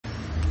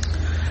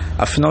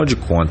Afinal de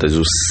contas,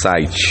 o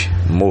site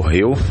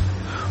morreu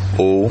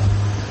ou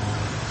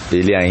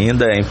ele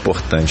ainda é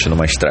importante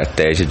numa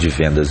estratégia de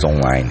vendas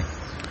online?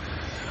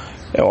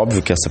 É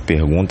óbvio que essa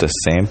pergunta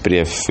sempre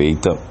é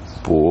feita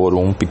por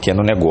um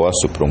pequeno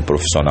negócio, por um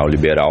profissional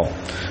liberal,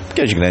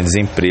 porque as grandes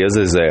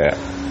empresas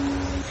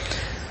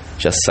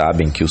já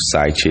sabem que o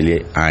site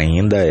ele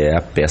ainda é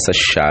a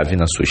peça-chave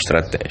na sua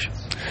estratégia.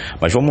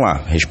 Mas vamos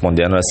lá,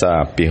 respondendo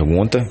essa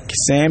pergunta que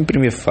sempre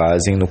me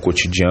fazem no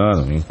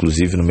cotidiano,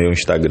 inclusive no meu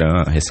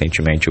Instagram,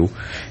 recentemente eu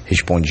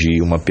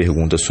respondi uma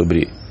pergunta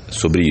sobre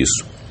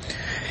isso.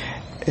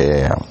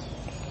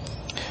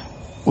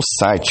 O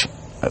site,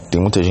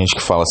 tem muita gente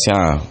que fala assim,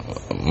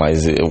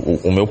 mas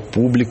o meu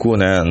público,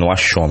 né, no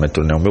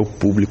achômetro, né, o meu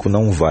público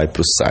não vai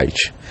para o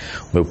site,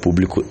 o meu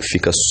público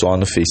fica só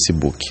no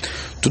Facebook.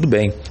 Tudo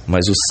bem,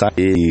 mas o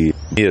site,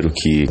 primeiro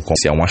que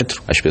é um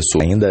achômetro, as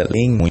pessoas ainda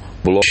leem muito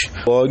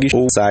blogs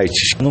ou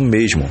sites no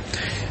mesmo.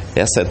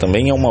 Essa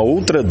também é uma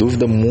outra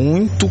dúvida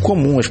muito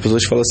comum. As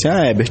pessoas falam assim,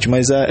 Herbert,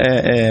 mas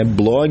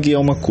blog é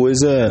uma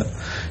coisa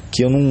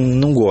que eu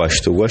não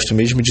gosto. Eu gosto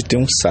mesmo de ter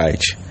um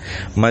site.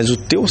 Mas o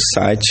teu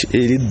site,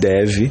 ele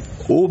deve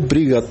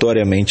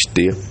obrigatoriamente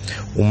ter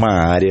uma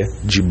área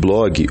de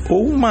blog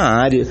ou uma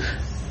área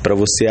para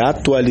você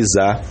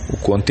atualizar o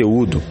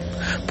conteúdo.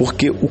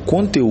 Porque o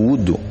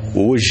conteúdo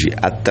hoje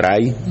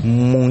atrai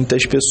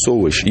muitas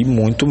pessoas e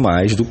muito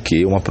mais do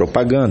que uma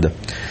propaganda.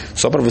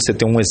 Só para você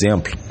ter um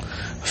exemplo,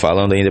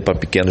 falando ainda para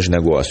pequenos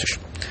negócios.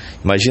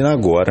 Imagina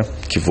agora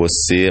que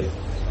você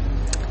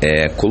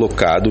é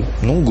colocado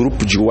num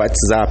grupo de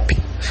WhatsApp,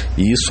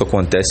 e isso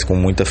acontece com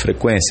muita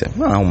frequência.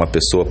 Uma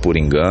pessoa por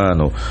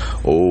engano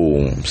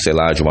ou, sei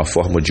lá, de uma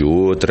forma ou de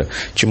outra,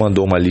 te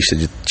mandou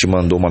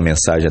uma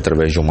mensagem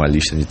através de uma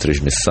lista de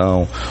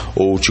transmissão,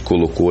 ou te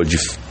colocou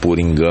por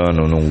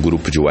engano num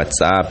grupo de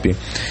WhatsApp.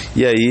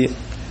 E aí,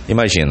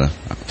 imagina,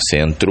 você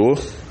entrou,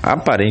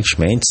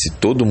 aparentemente, se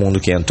todo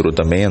mundo que entrou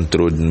também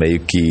entrou meio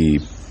que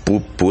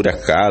por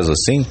acaso,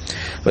 assim,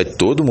 vai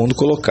todo mundo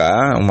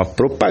colocar uma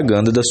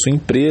propaganda da sua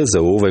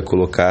empresa ou vai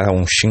colocar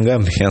um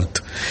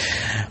xingamento.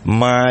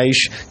 Mas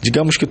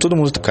digamos que todo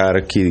mundo,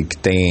 cara que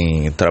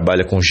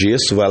trabalha com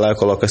gesso, vai lá e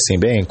coloca assim,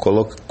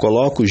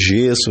 coloca o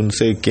gesso, não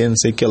sei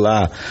o que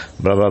lá,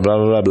 blá blá blá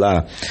blá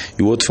blá.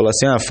 E o outro fala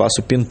assim,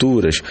 faço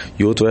pinturas.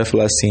 E o outro vai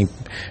falar assim,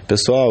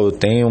 pessoal, eu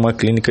tenho uma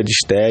clínica de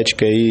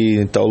estética aí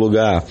em tal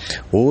lugar.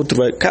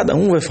 Cada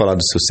um vai falar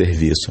do seu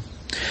serviço.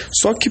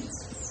 Só que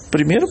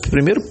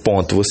primeiro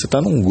ponto, você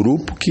está num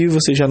grupo que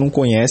você já não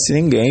conhece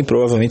ninguém,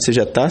 provavelmente você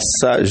já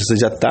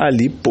está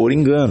ali por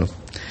engano.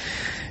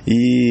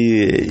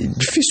 E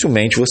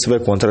dificilmente você vai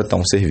contratar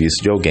um serviço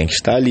de alguém que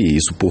está ali,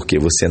 isso porque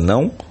você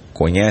não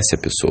conhece a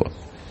pessoa.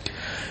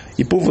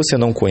 E por você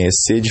não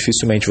conhecer,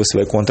 dificilmente você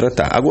vai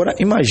contratar. Agora,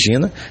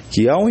 imagina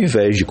que ao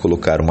invés de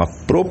colocar uma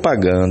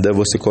propaganda,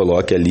 você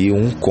coloque ali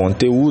um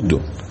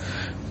conteúdo.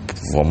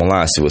 Vamos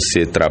lá, se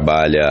você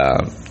trabalha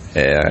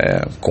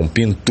com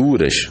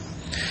pinturas,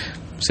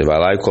 você vai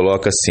lá e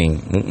coloca assim,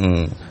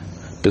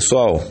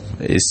 pessoal,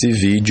 esse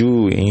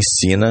vídeo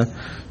ensina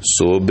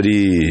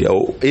sobre,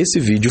 esse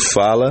vídeo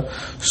fala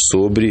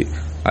sobre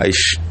as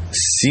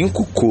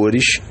 5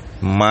 cores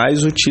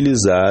mais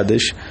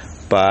utilizadas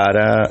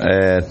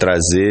para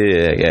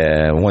trazer,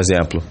 um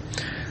exemplo,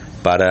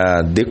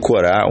 para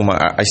decorar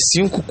as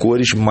 5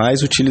 cores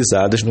mais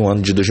utilizadas no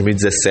ano de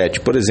 2017,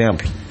 por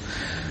exemplo.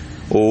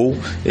 Ou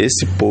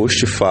esse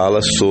post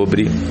fala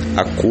sobre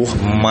a cor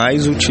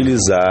mais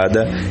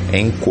utilizada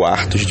em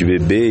quartos de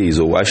bebês,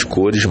 ou as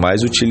cores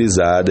mais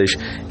utilizadas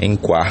em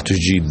quartos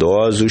de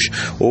idosos,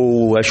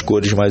 ou as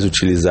cores mais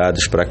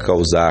utilizadas para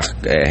causar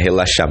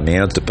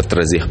relaxamento, para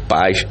trazer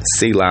paz,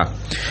 sei lá.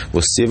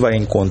 Você vai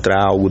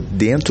encontrar algo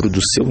dentro do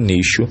seu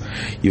nicho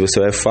e você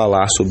vai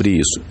falar sobre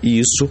isso. E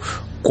isso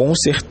com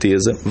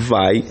certeza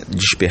vai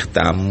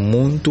despertar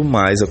muito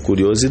mais a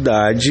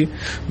curiosidade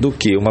do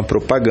que uma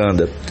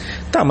propaganda.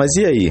 Tá, mas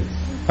e aí?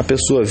 A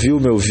pessoa viu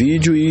o meu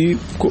vídeo e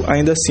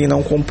ainda assim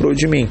não comprou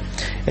de mim.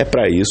 É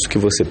para isso que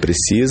você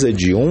precisa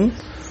de um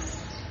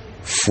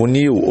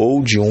funil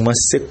ou de uma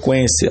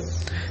sequência.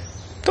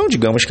 Então,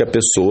 digamos que a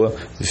pessoa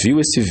viu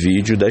esse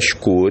vídeo das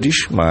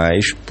cores,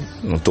 mas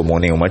não tomou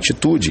nenhuma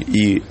atitude.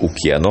 E o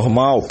que é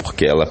normal,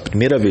 porque é a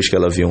primeira vez que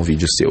ela viu um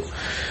vídeo seu.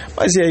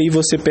 Mas e aí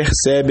você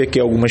percebe que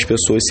algumas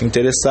pessoas se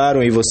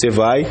interessaram e você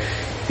vai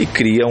e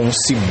cria um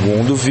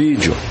segundo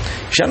vídeo.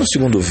 Já no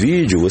segundo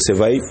vídeo, você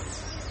vai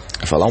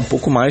falar um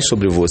pouco mais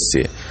sobre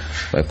você.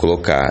 Vai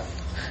colocar,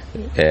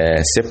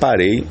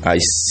 separei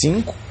as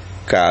 5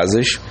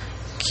 casas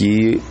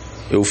que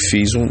eu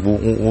fiz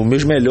os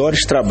meus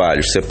melhores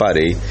trabalhos,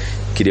 separei,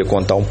 queria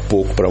contar um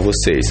pouco para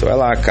vocês. Vai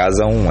lá,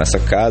 casa 1, essa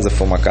casa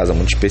foi uma casa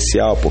muito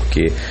especial,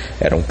 porque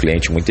era um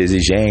cliente muito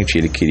exigente,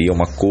 ele queria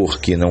uma cor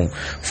que não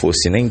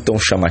fosse nem tão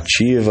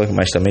chamativa,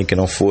 mas também que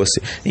não fosse,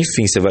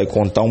 enfim, você vai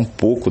contar um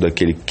pouco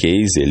daquele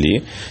case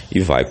ali e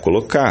vai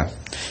colocar.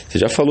 Você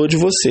já falou de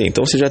você,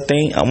 então você já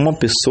tem uma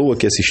pessoa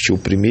que assistiu o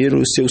primeiro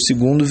e o seu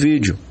segundo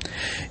vídeo.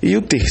 E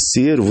o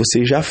terceiro,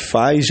 você já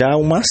faz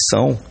uma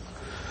ação.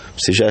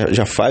 Você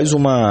já faz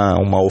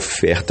uma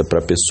oferta para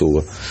a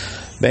pessoa.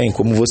 Bem,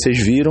 como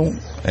vocês viram,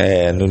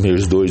 nos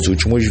meus 2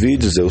 últimos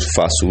vídeos eu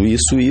faço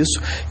isso,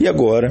 e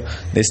agora,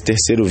 nesse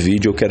terceiro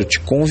vídeo, eu quero te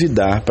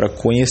convidar para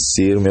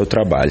conhecer o meu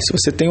trabalho. Se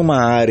você tem uma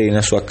área aí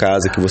na sua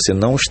casa que você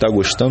não está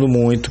gostando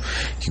muito,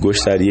 que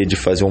gostaria de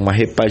fazer uma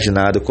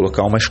repaginada,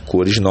 colocar umas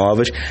cores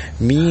novas,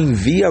 me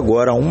envie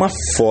agora uma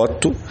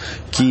foto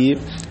que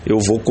eu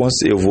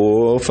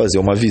vou fazer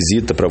uma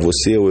visita para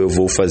você, ou eu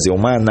vou fazer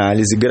uma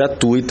análise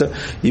gratuita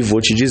e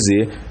vou te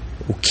dizer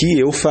o que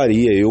eu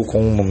faria, eu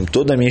com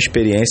toda a minha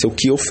experiência, o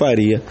que eu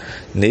faria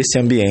nesse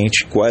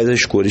ambiente, quais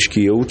as cores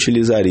que eu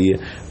utilizaria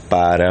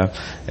para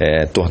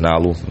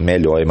torná-lo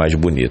melhor e mais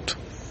bonito.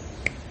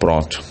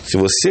 Pronto. Se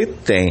você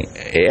tem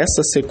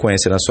essa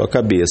sequência na sua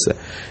cabeça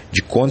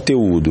de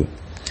conteúdo,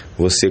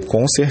 você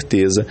com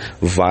certeza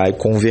vai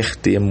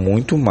converter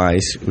muito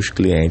mais os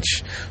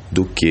clientes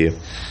do que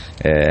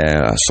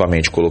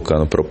somente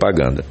colocando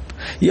propaganda.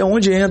 E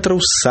aonde entra o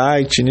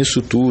site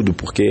nisso tudo?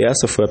 Porque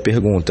essa foi a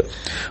pergunta.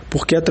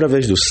 Porque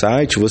através do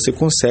site você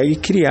consegue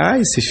criar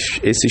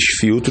esses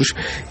filtros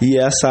e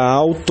essa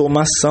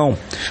automação.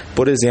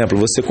 Por exemplo,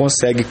 você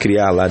consegue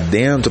criar lá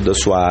dentro da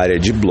sua área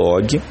de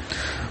blog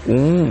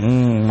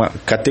uma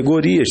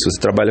categoria. Se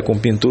você trabalha com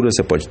pintura,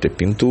 você pode ter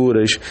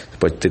pinturas, você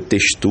pode ter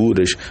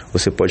texturas,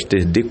 você pode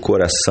ter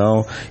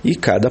decoração, e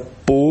cada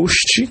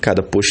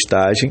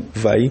postagem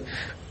vai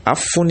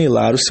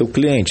afunilar o seu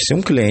cliente. Se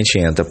um cliente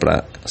entra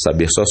para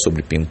saber só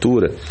sobre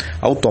pintura,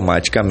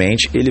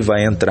 automaticamente ele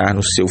vai entrar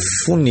no seu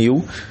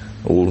funil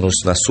ou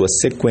na sua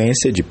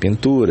sequência de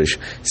pinturas.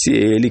 Se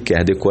ele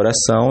quer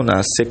decoração,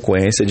 na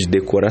sequência de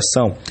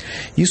decoração.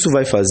 Isso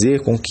vai fazer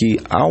com que,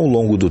 ao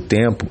longo do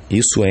tempo,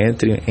 isso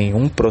entre em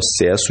um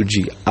processo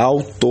de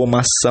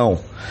automação.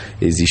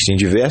 Existem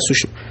diversos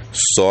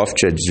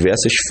softwares,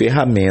 diversas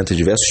ferramentas,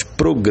 diversos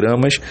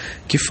programas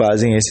que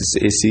fazem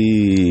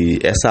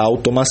essa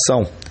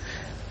automação.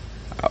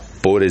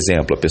 Por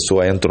exemplo, a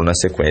pessoa entrou na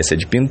sequência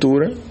de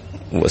pintura,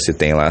 você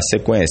tem lá a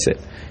sequência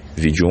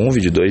vídeo 1,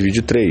 vídeo 2,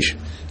 vídeo 3.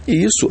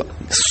 E isso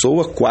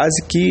soa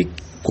quase que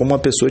como a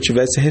pessoa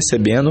estivesse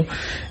recebendo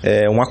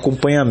um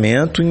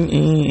acompanhamento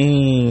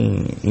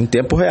em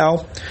tempo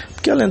real.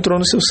 Porque ela entrou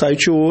no seu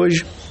site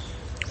hoje,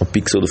 o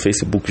pixel do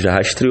Facebook já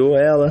rastreou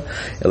ela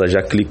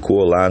já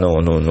clicou lá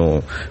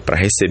para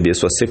receber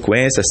sua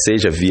sequência,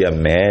 seja via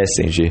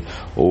Messenger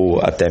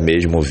ou até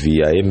mesmo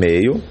via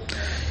e-mail.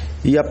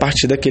 E a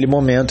partir daquele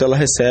momento ela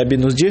recebe,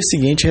 no dia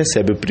seguinte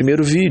recebe o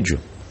primeiro vídeo.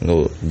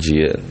 No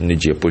dia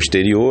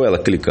posterior, ela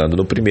clicando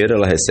no primeiro,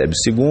 ela recebe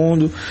o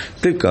segundo,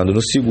 clicando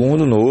no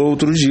segundo, no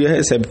outro dia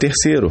recebe o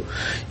terceiro.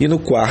 E no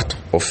quarto,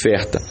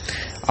 oferta.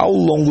 Ao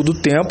longo do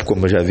tempo,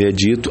 como eu já havia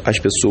dito, as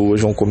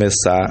pessoas vão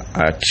começar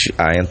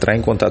a entrar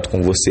em contato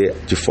com você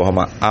de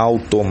forma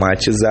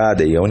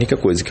automatizada. E a única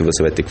coisa que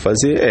você vai ter que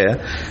fazer é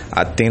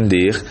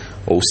atender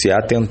ou se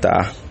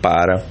atentar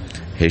para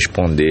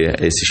responder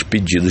esses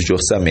pedidos de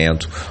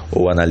orçamento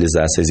ou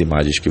analisar essas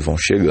imagens que vão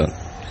chegando.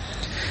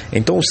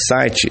 Então o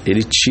site,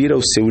 ele tira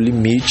o seu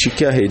limite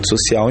que a rede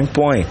social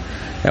impõe.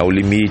 O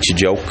limite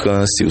de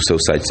alcance, o seu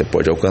site você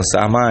pode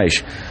alcançar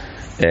mais.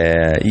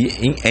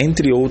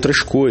 Entre outras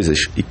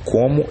coisas. E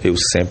como eu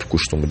sempre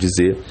costumo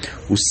dizer,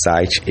 o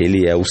site,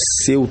 ele é o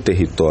seu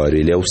território,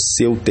 ele é o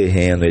seu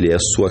terreno, ele é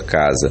a sua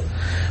casa.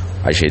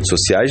 As redes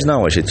sociais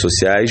não, as redes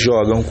sociais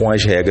jogam com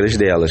as regras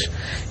delas.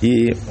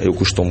 E eu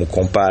costumo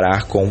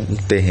comparar com um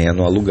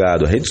terreno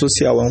alugado. A rede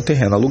social é um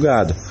terreno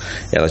alugado.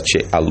 Ela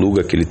te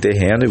aluga aquele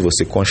terreno e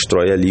você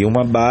constrói ali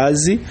uma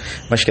base,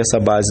 mas que essa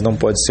base não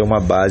pode ser uma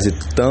base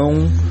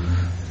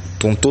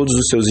com todos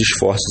os seus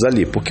esforços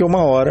ali, porque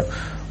uma hora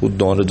o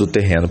dono do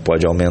terreno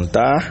pode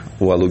aumentar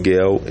o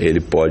aluguel, ele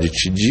pode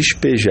te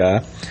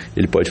despejar,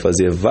 ele pode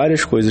fazer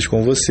várias coisas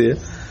com você.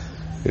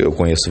 Eu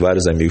conheço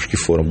vários amigos que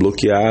foram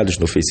bloqueados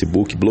no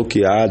Facebook,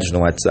 bloqueados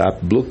no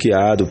WhatsApp,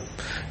 bloqueados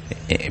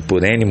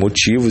por N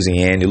motivos,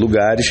 em N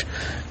lugares,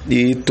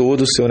 e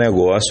todo o seu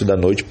negócio, da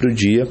noite para o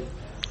dia,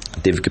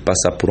 teve que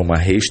passar por uma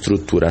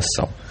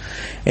reestruturação.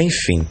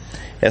 Enfim,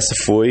 essa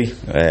foi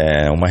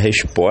uma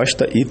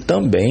resposta e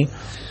também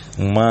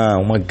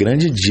uma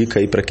grande dica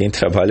aí para quem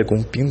trabalha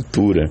com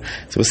pintura.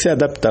 Se você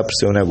adaptar para o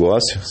seu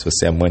negócio, se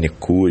você é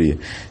manicure,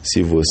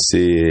 se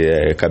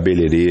você é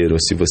cabeleireiro,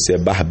 se você é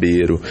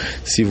barbeiro,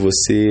 se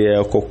você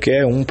é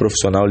qualquer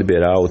profissional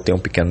liberal, tem um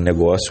pequeno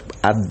negócio,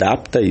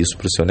 adapta isso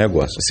para o seu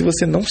negócio. Se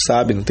você não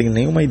sabe, não tem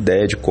nenhuma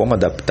ideia de como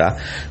adaptar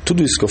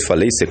tudo isso que eu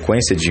falei,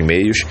 sequência de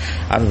e-mails,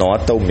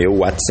 anota o meu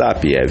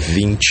WhatsApp, é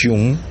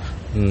 21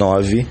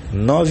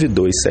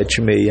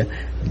 99276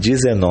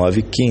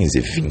 1915,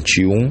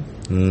 21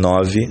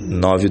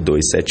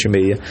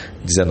 99276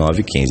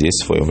 1915.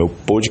 Esse foi o meu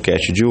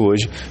podcast de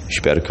hoje.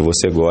 Espero que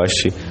você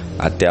goste.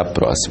 Até a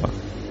próxima.